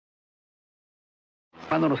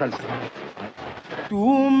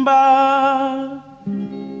Tumba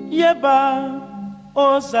yeba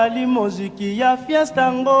ozali moziki ya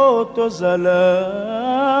fiesta ngo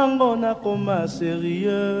tozala ngo na koma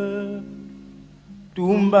sérieux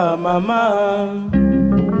Tumba mama.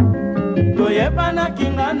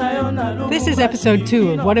 This is episode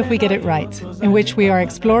 2 of What If We Get It Right, in which we are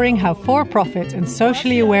exploring how for-profit and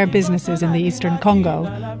socially aware businesses in the Eastern Congo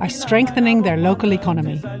are strengthening their local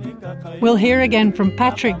economy. We'll hear again from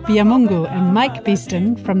Patrick Biamungu and Mike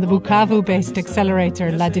Beeston from the Bukavu-based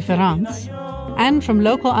accelerator La Différence, and from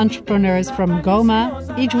local entrepreneurs from Goma,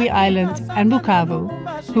 Ijwi Island and Bukavu,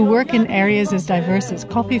 who work in areas as diverse as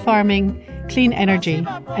coffee farming, clean energy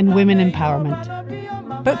and women empowerment.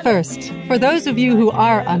 But first, for those of you who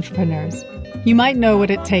are entrepreneurs, you might know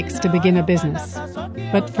what it takes to begin a business.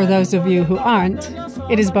 But for those of you who aren't,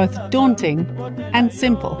 it is both daunting and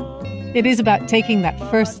simple. It is about taking that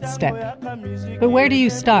first step. But where do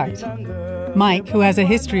you start? Mike, who has a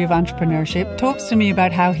history of entrepreneurship, talks to me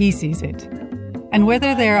about how he sees it, and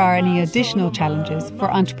whether there are any additional challenges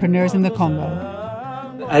for entrepreneurs in the Congo.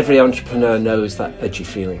 Every entrepreneur knows that edgy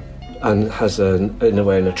feeling and has, in a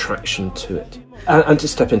way, an attraction to it. And to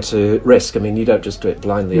step into risk, I mean, you don't just do it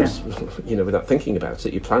blindly, without thinking about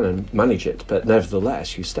it. You plan and manage it, but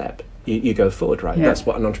nevertheless, you step. You go forward, right? Yeah. That's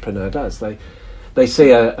what an entrepreneur does. They see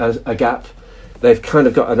a gap, they've kind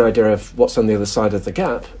of got an idea of what's on the other side of the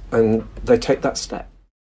gap, and they take that step.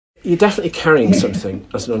 You're definitely carrying something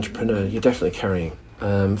as an entrepreneur. You're definitely carrying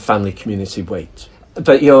family, community weight.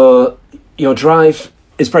 But your drive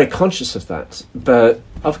is very conscious of that. But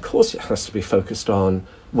of course it has to be focused on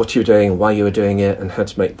what you were doing, why you were doing it, and how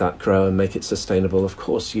to make that grow and make it sustainable. Of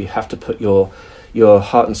course, you have to put your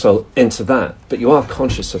heart and soul into that. But you are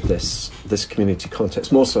conscious of this community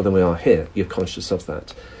context, more so than we are here. You're conscious of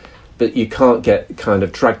that. But you can't get kind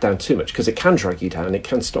of dragged down too much, because it can drag you down, it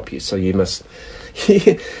can stop you. So you must,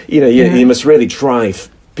 you must really drive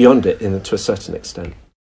beyond it to a certain extent.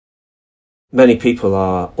 Many people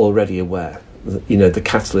are already aware that, the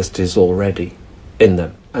catalyst is already in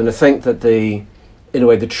them. And I think that in a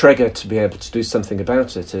way, the trigger to be able to do something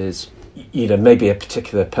about it is, maybe a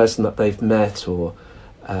particular person that they've met or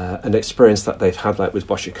an experience that they've had, like with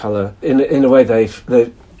Boshikala. In a way,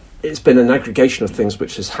 it's been an aggregation of things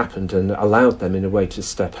which has happened and allowed them, in a way, to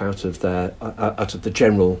step out of the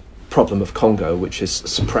general problem of Congo, which is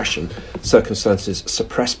suppression. Circumstances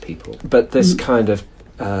suppress people. But this kind of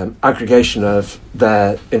aggregation of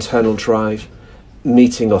their internal drive,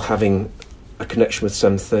 meeting or having a connection with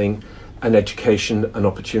something, an education, an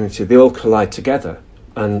opportunity, they all collide together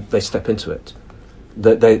and they step into it.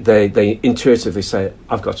 They intuitively say,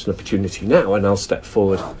 I've got an opportunity now and I'll step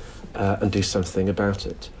forward and do something about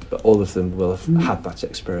it. But all of them will have had that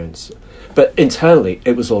experience. But internally,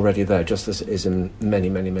 it was already there, just as it is in many,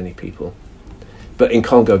 many, many people. But in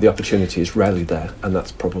Congo, the opportunity is rarely there, and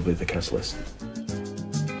that's probably the catalyst.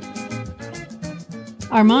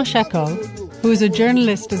 Armand Chacot, who is a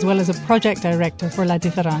journalist as well as a project director for La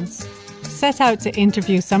Différence, set out to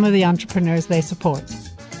interview some of the entrepreneurs they support.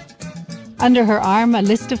 Under her arm, a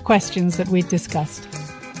list of questions that we'd discussed.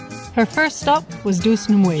 Her first stop was Douce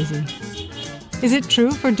Numwezi. Is it true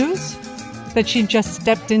for Douce that she just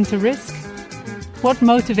stepped into risk? What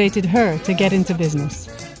motivated her to get into business?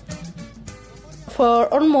 For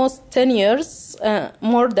almost 10 years,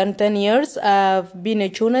 more than 10 years, I've been a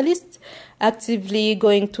journalist, actively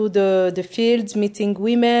going to the fields, meeting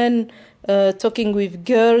women, talking with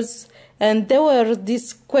girls. And there were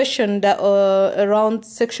this question that around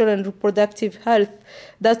sexual and reproductive health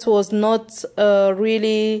that was not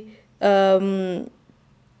really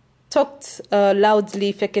talked loudly,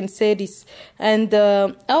 if I can say this. And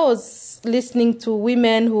I was listening to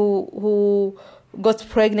women who got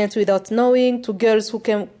pregnant without knowing, to girls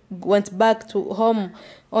who went back to home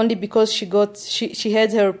only because she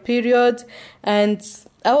had her period. And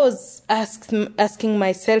I was asking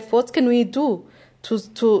myself, what can we do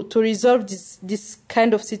to resolve this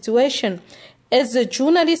kind of situation? As a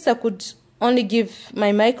journalist, I could only give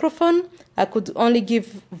my microphone, I could only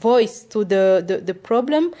give voice to the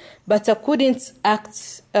problem, but I couldn't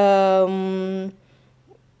act in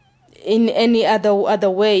any other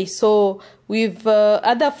way. So with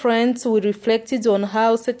other friends, we reflected on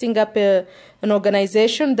how setting up an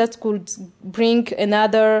organization that could bring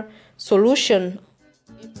another solution.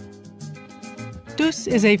 Douce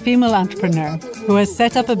is a female entrepreneur who has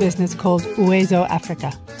set up a business called Uwezo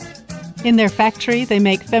Africa. In their factory, they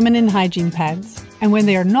make feminine hygiene pads, and when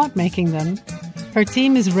they are not making them, her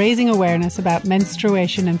team is raising awareness about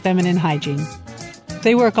menstruation and feminine hygiene.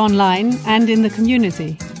 They work online and in the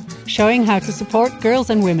community, showing how to support girls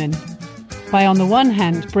and women. by on the one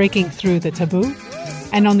hand breaking through the taboo,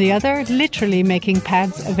 and on the other literally making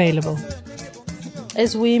pads available.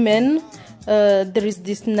 As women, there is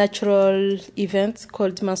this natural event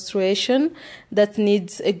called menstruation that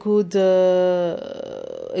needs a good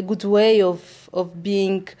way of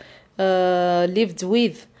being lived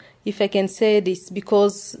with, if I can say this,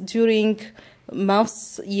 because during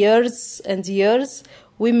months, years and years,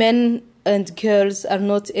 women and girls are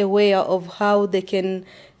not aware of how they can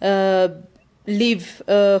live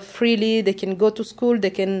freely. They can go to school,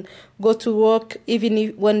 they can go to work,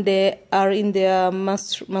 even when they are in their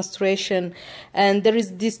menstruation. And there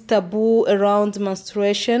is this taboo around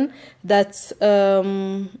menstruation that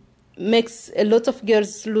makes a lot of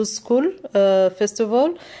girls lose school, first of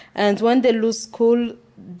all. And when they lose school,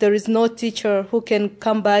 there is no teacher who can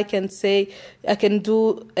come back and say, I can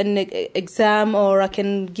do an exam or I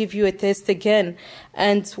can give you a test again.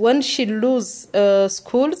 And when she loses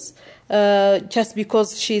schools, just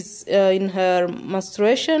because she's in her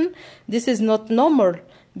menstruation, this is not normal,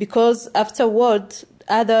 because afterward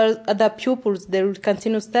other pupils, they will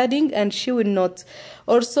continue studying and she will not.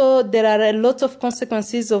 Also, there are a lot of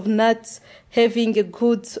consequences of not having a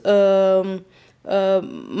good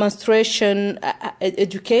menstruation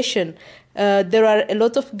education. There are a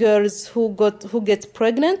lot of girls who get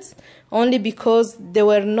pregnant only because they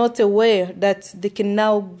were not aware that they can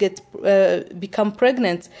now become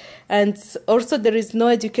pregnant. And also there is no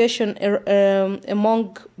education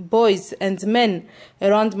among boys and men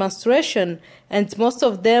around menstruation. And most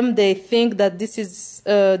of them, they think that this is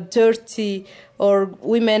dirty, or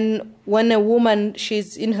women, when a woman,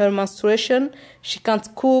 she's in her menstruation, she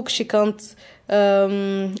can't cook, she can't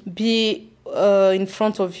be in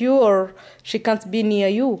front of you, or she can't be near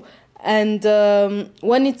you. And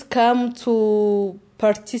when it comes to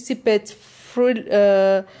participate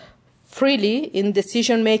freely in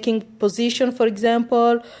decision-making position, for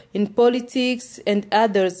example, in politics and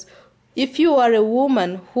others, if you are a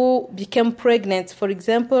woman who became pregnant, for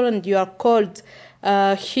example, and you are called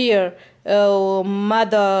here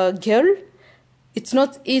mother girl, it's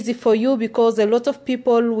not easy for you, because a lot of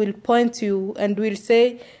people will point to you and will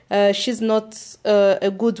say she's not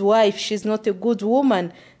a good wife, she's not a good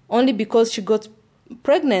woman, only because she got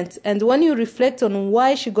pregnant. And when you reflect on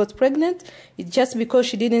why she got pregnant, it's just because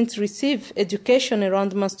she didn't receive education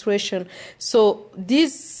around menstruation. So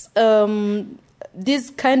these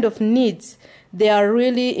kind of needs, they are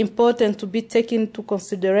really important to be taken into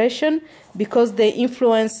consideration, because they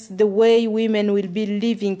influence the way women will be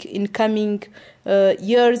living in coming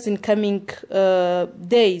years, in coming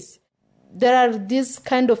days. There are this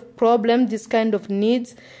kind of problem, this kind of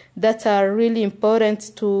needs that are really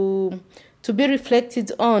important to be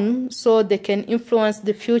reflected on, so they can influence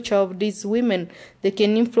the future of these women. They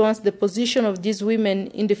can influence the position of these women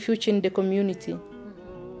in the future in the community.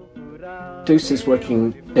 Deuce is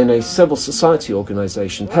working in a civil society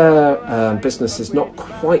organisation. Her business is not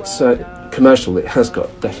quite so commercial. It has got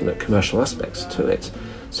definite commercial aspects to it.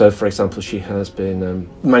 So, for example, she has been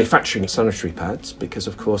manufacturing sanitary pads, because,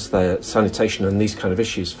 of course, their sanitation and these kind of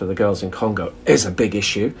issues for the girls in Congo is a big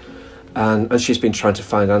issue. And she's been trying to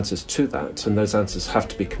find answers to that, and those answers have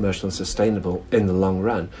to be commercial and sustainable in the long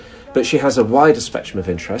run. But she has a wider spectrum of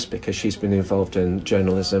interest, because she's been involved in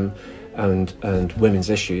journalism and women's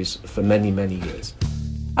issues for many, many years.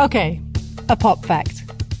 Okay, a pop fact.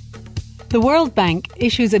 The World Bank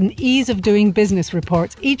issues an ease of doing business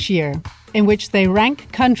report each year, in which they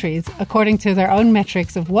rank countries according to their own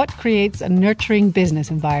metrics of what creates a nurturing business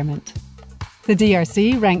environment. The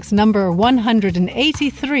DRC ranks number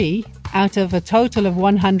 183 out of a total of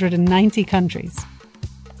 190 countries.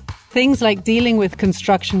 Things like dealing with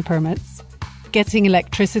construction permits, getting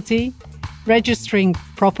electricity, registering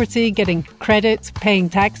property, getting credit, paying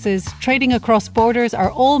taxes, trading across borders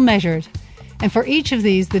are all measured. And for each of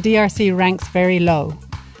these, the DRC ranks very low,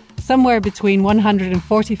 somewhere between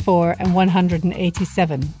 144 and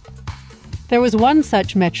 187. There was one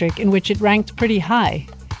such metric in which it ranked pretty high,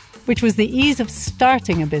 which was the ease of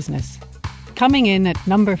starting a business, coming in at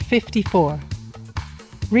number 54.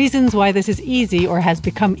 Reasons why this is easy, or has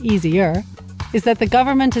become easier, is that the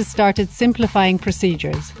government has started simplifying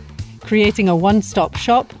procedures, creating a one-stop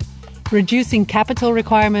shop, reducing capital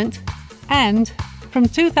requirement, and, from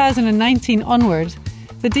 2019 onward,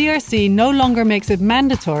 the DRC no longer makes it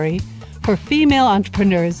mandatory for female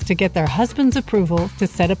entrepreneurs to get their husband's approval to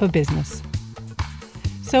set up a business.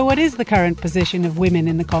 So what is the current position of women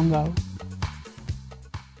in the Congo?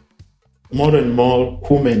 More and more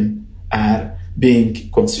women are being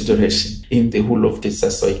considered in the whole of the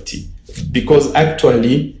society, because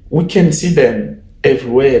actually we can see them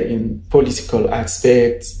everywhere in political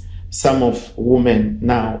aspects, Some of women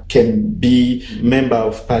now can be member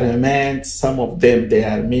of parliament. Some of them, they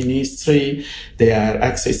are ministry. They are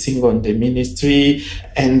accessing on the ministry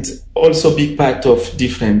and also be part of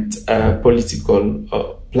different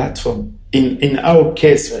political platform. In our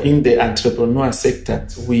case, in the entrepreneur sector,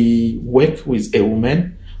 we work with a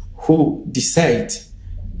woman who decide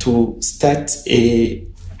to start a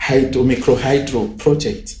micro hydro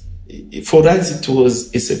project. For us, it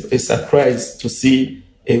was a surprise to see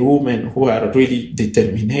a woman who are really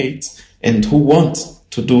determined and who want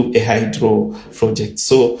to do a hydro project.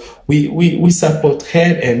 So we support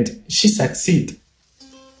her and she succeed.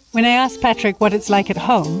 When I asked Patrick what it's like at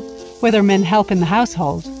home, whether men help in the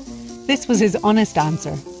household, this was his honest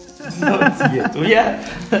answer. Not yet.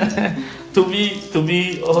 Yeah. To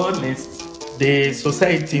be honest, the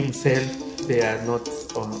society himself, they are not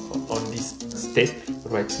on this step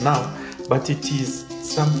right now, but it is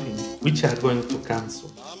something which are going to come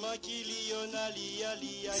soon.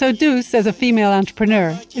 So Deuce, as a female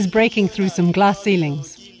entrepreneur, is breaking through some glass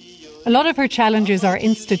ceilings. A lot of her challenges are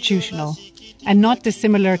institutional and not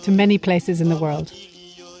dissimilar to many places in the world.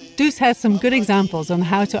 Deuce has some good examples on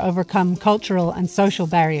how to overcome cultural and social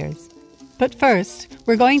barriers. But first,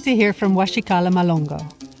 we're going to hear from Washikala Malongo,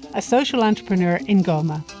 a social entrepreneur in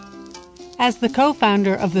Goma. As the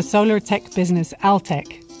co-founder of the solar tech business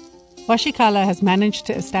Altec, Washikala has managed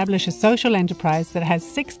to establish a social enterprise that has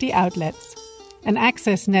 60 outlets, an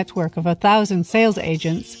access network of 1,000 sales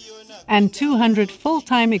agents, and 200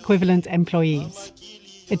 full-time equivalent employees.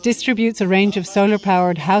 It distributes a range of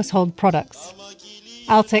solar-powered household products.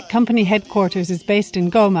 Altec company headquarters is based in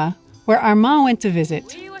Goma, where Armand went to visit,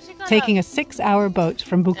 taking a 6-hour boat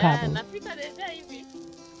from Bukavu.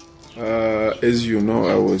 As you know,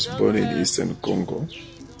 I was born in Eastern Congo.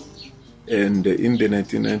 And in the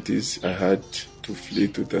 1990s, I had to flee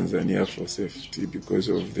to Tanzania for safety because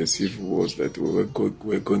of the civil wars that were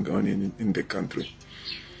going on in the country.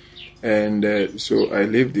 And so I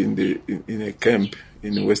lived in a camp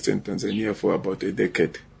in Western Tanzania for about a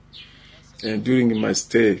decade. And during my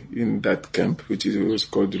stay in that camp, which was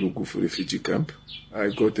called the Lugufu Refugee Camp, I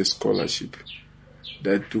got a scholarship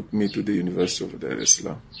that took me to the University of Dar es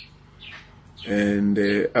Salaam. And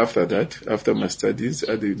after that, after my studies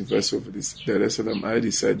at the University of Dar es Salaam, I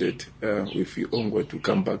decided with Ongwe to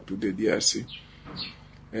come back to the DRC.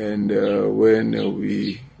 And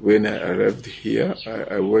when I arrived here,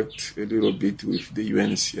 I worked a little bit with the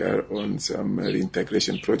UNHCR on some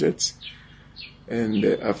reintegration projects. And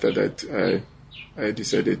after that, I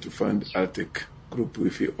decided to found Altec Group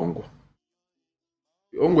with Ongwe.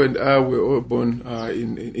 Ongwe and I were all born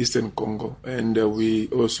in Eastern Congo, and we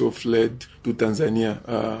also fled to Tanzania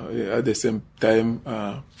at the same time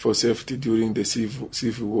for safety during the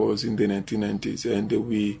civil wars in the 1990s. And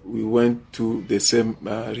we went to the same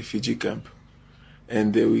refugee camp.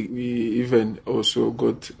 And we even also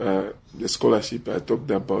got the scholarship I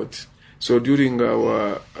talked about. So during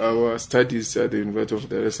our studies at the University of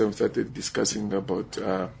Dar es Salaam, we started discussing about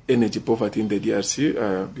energy poverty in the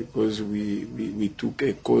DRC because we took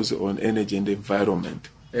a course on energy and environment.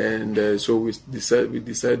 And so we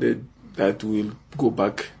decided that we'll go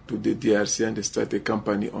back to the DRC and start a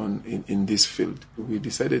company in this field. We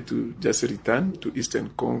decided to just return to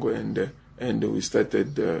Eastern Congo and we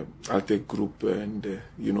started Altec Group and,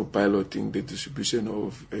 piloting the distribution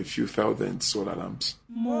of a few thousand solar lamps.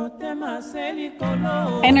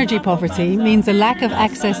 Energy poverty means a lack of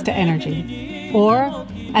access to energy, or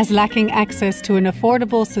as lacking access to an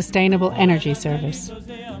affordable, sustainable energy service.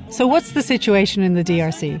 So what's the situation in the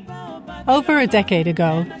DRC? Over a decade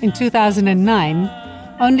ago, in 2009,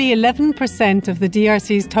 only 11% of the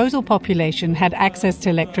DRC's total population had access to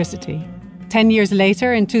electricity. 10 years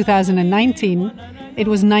later, in 2019, it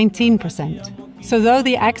was 19%. So though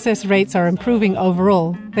the access rates are improving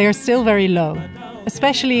overall, they are still very low,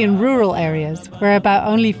 especially in rural areas where about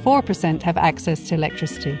only 4% have access to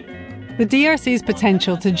electricity. The DRC's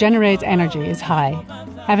potential to generate energy is high,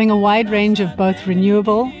 having a wide range of both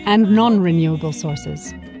renewable and non-renewable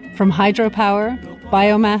sources, from hydropower,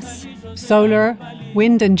 biomass, solar,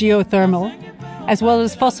 wind and geothermal, as well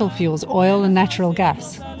as fossil fuels, oil and natural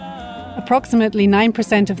gas. Approximately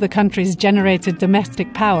 9% of the country's generated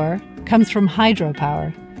domestic power comes from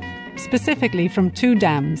hydropower, specifically from 2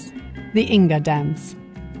 dams, the Inga dams.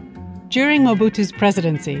 During Mobutu's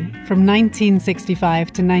presidency, from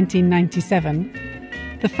 1965 to 1997,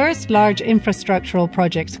 the first large infrastructural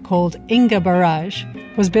project called Inga Barrage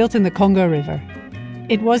was built in the Congo River.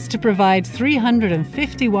 It was to provide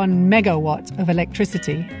 351 megawatts of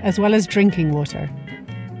electricity as well as drinking water.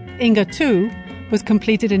 Inga 2 was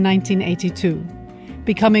completed in 1982,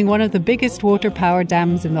 becoming one of the biggest water power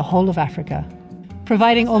dams in the whole of Africa,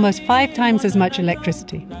 providing almost 5 times as much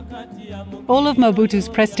electricity. All of Mobutu's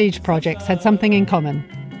prestige projects had something in common.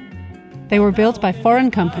 They were built by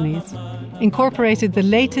foreign companies, incorporated the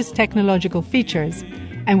latest technological features,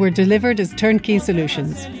 and were delivered as turnkey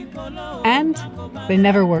solutions. And they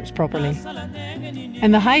never worked properly.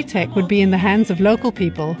 And the high-tech would be in the hands of local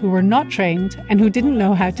people who were not trained and who didn't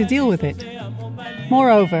know how to deal with it.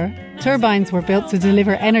 Moreover, turbines were built to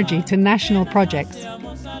deliver energy to national projects,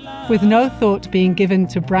 with no thought being given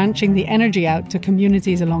to branching the energy out to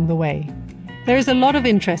communities along the way. There is a lot of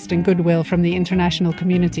interest and goodwill from the international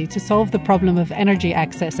community to solve the problem of energy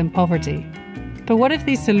access and poverty. But what if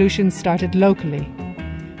these solutions started locally,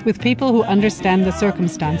 with people who understand the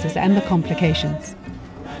circumstances and the complications?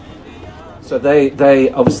 So they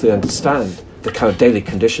obviously understand the kind of daily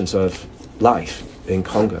conditions of life in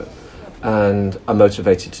Congo and are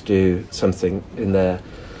motivated to do something in their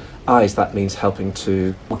eyes. That means helping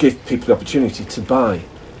to give people the opportunity to buy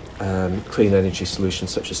clean energy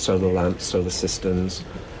solutions such as solar lamps, solar systems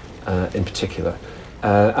in particular.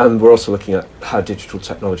 And we're also looking at how digital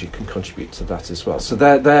technology can contribute to that as well. So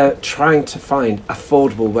they're trying to find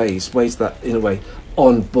affordable ways that, in a way,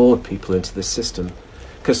 onboard people into this system.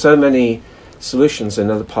 Because so many solutions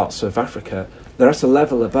in other parts of Africa, they're at a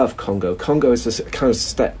level above Congo. Congo is a kind of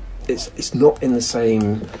step, it's not in the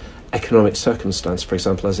same economic circumstance, for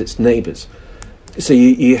example, as its neighbours. So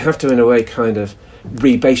you have to, in a way, kind of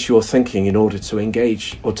rebase your thinking in order to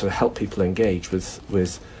engage or to help people engage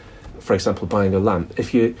with for example, buying a lamp.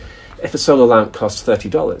 If a solar lamp costs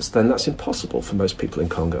 $30, then that's impossible for most people in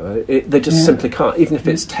Congo. They just simply can't. Even if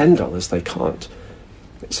it's $10, they can't.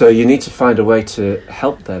 So you need to find a way to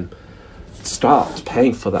help them start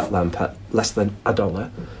paying for that lamp at less than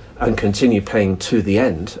 $1 and continue paying to the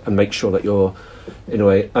end, and make sure that you're, in a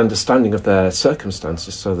way, understanding of their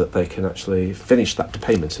circumstances so that they can actually finish that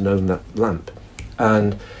payment and own that lamp.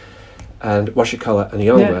 And Washikala and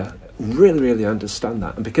Yongwe really understand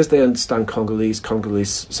that. And because they understand Congolese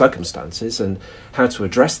circumstances and how to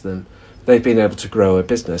address them, they've been able to grow a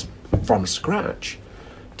business from scratch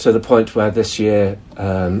to the point where this year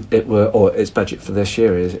its budget for this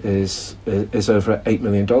year is over $8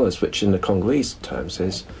 million, which in the Congolese terms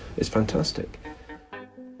is fantastic.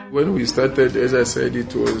 When we started, as I said,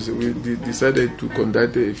 we decided to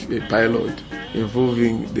conduct a pilot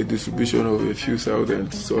involving the distribution of a few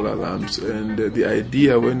thousand solar lamps. And the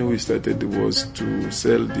idea when we started was to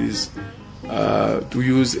sell this, to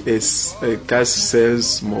use a cash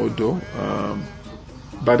sales model.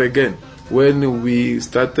 But again, when we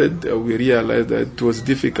started, we realized that it was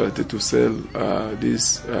difficult to sell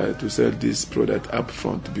this product up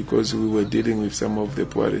front because we were dealing with some of the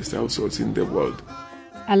poorest households in the world.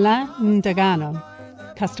 Alain Ndagano,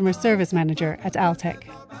 Customer Service Manager at Altec.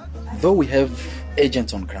 Though we have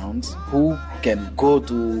agents on ground who can go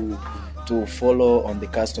to follow on the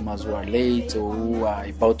customers who are late or who are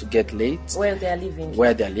about to get late, where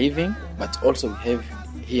they are living, but also we have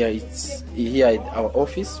here at our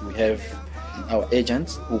office we have our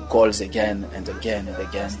agents who calls again and again and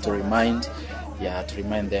again to remind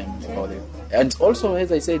them about it. And also,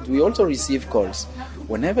 as I said, we also receive calls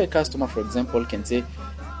whenever a customer, for example, can say,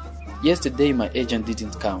 yesterday my agent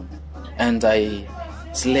didn't come and I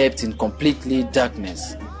slept in completely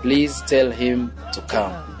darkness. Please tell him to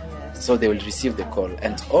come. So they will receive the call.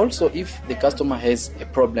 And also, if the customer has a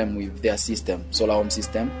problem with their system, solar home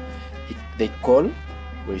system, they call,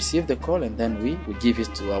 we receive the call, and then we give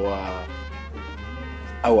it to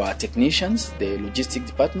our technicians, the logistics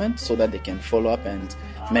department, so that they can follow up and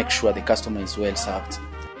make sure the customer is well served.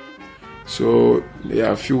 So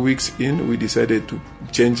a few weeks in, we decided to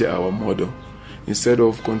change our model. Instead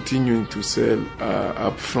of continuing to sell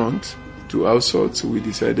up front to households, we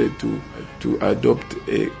decided to adopt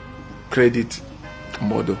a credit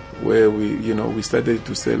model where we started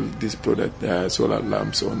to sell this product, solar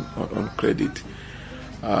lamps on credit.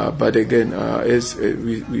 But again, as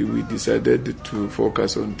we decided to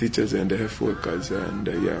focus on teachers and health workers, and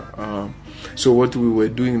so what we were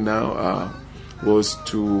doing now was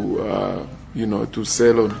to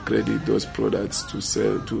sell on credit those products to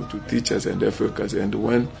sell to teachers and health workers. And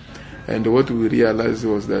what we realized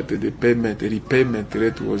was that the repayment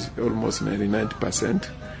rate was almost 99%.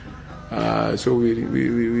 So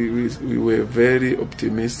we were very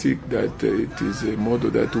optimistic that it is a model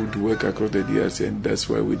that would work across the DRC, and that's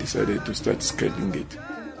why we decided to start scaling it.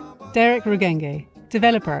 Derek Rugenge,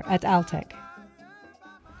 developer at Altec.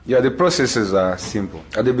 Yeah, the processes are simple.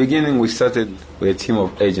 At the beginning, we started with a team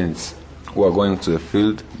of agents who are going to the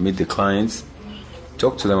field, meet the clients,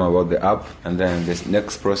 talk to them about the app, and then the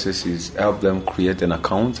next process is help them create an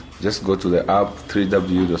account. Just go to the app,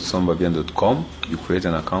 www.sombabian.com. You create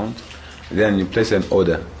an account. Then you place an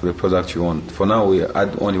order for the product you want. For now, we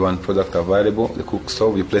had only one product available, the cook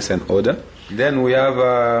stove. You place an order. Then we have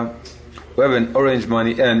an Orange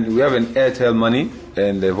Money, and we have an Airtel Money,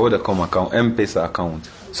 and the Vodacom account, M-Pesa account.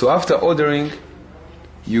 So after ordering,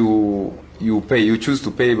 you pay. You choose to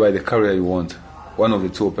pay by the carrier you want, one of the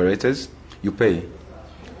two operators. You pay.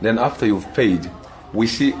 Then after you've paid, we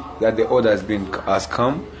see that the order has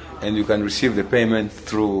come, and you can receive the payment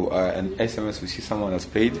through an SMS. We see someone has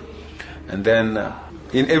paid. And then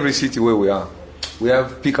in every city where we are, we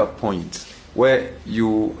have pickup points where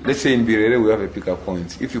let's say in Birere, we have a pickup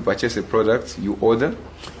point. If you purchase a product, you order,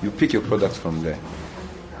 you pick your product from there.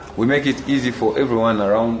 We make it easy for everyone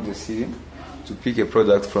around the city to pick a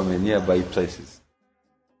product from a nearby places.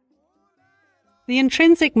 The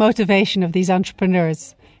intrinsic motivation of these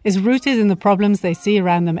entrepreneurs is rooted in the problems they see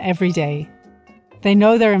around them every day. They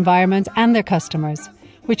know their environment and their customers,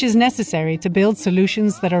 which is necessary to build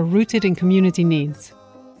solutions that are rooted in community needs.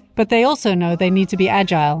 But they also know they need to be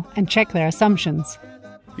agile and check their assumptions.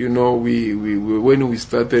 We when we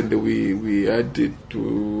started, we had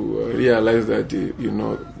to realize that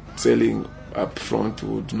selling up front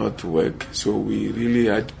would not work. So we really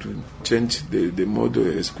had to change the model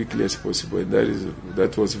as quickly as possible. And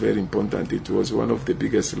that was very important. It was one of the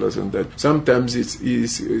biggest lessons that sometimes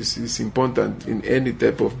it's important in any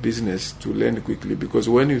type of business to learn quickly, because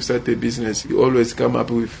when you start a business, you always come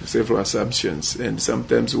up with several assumptions. And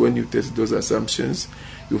sometimes when you test those assumptions,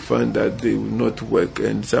 you find that they will not work.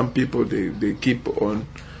 And some people, they keep on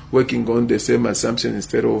working on the same assumption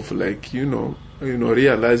instead of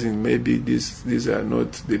realizing maybe these are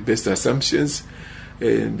not the best assumptions,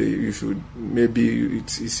 and you should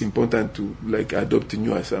it's important to adopt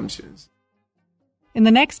new assumptions. In the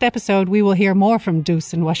next episode, we will hear more from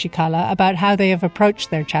Dus and Washikala about how they have approached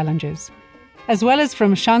their challenges, as well as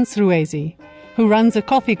from Shans Ruezi, who runs a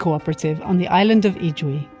coffee cooperative on the island of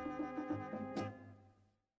Ijwi.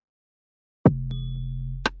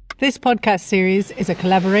 This podcast series is a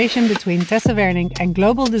collaboration between Tessa Werning and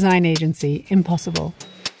global design agency Impossible.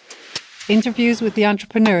 Interviews with the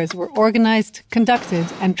entrepreneurs were organised, conducted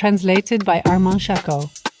and translated by Armand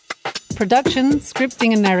Chacot. Production,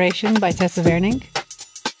 scripting and narration by Tessa Werning.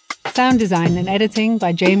 Sound design and editing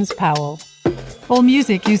by James Powell. All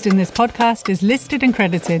music used in this podcast is listed and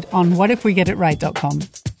credited on whatifwegetitright.com.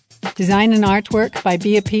 Design and artwork by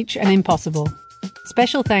Bia Peach and Impossible.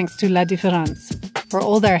 Special thanks to La Différence for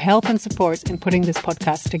all their help and support in putting this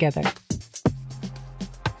podcast together.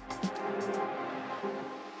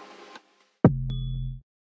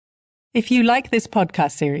 If you like this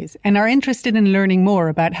podcast series and are interested in learning more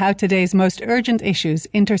about how today's most urgent issues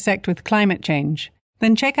intersect with climate change,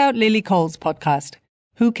 then check out Lily Cole's podcast,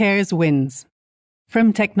 Who Cares Wins?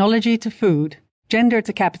 From technology to food, gender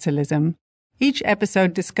to capitalism, each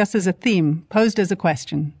episode discusses a theme posed as a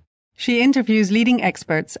question. She interviews leading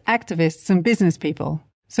experts, activists and business people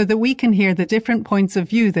so that we can hear the different points of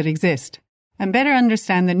view that exist and better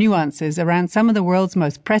understand the nuances around some of the world's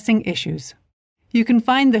most pressing issues. You can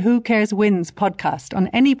find the Who Cares Wins podcast on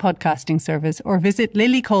any podcasting service or visit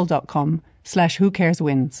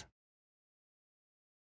lilycole.com/whocareswins.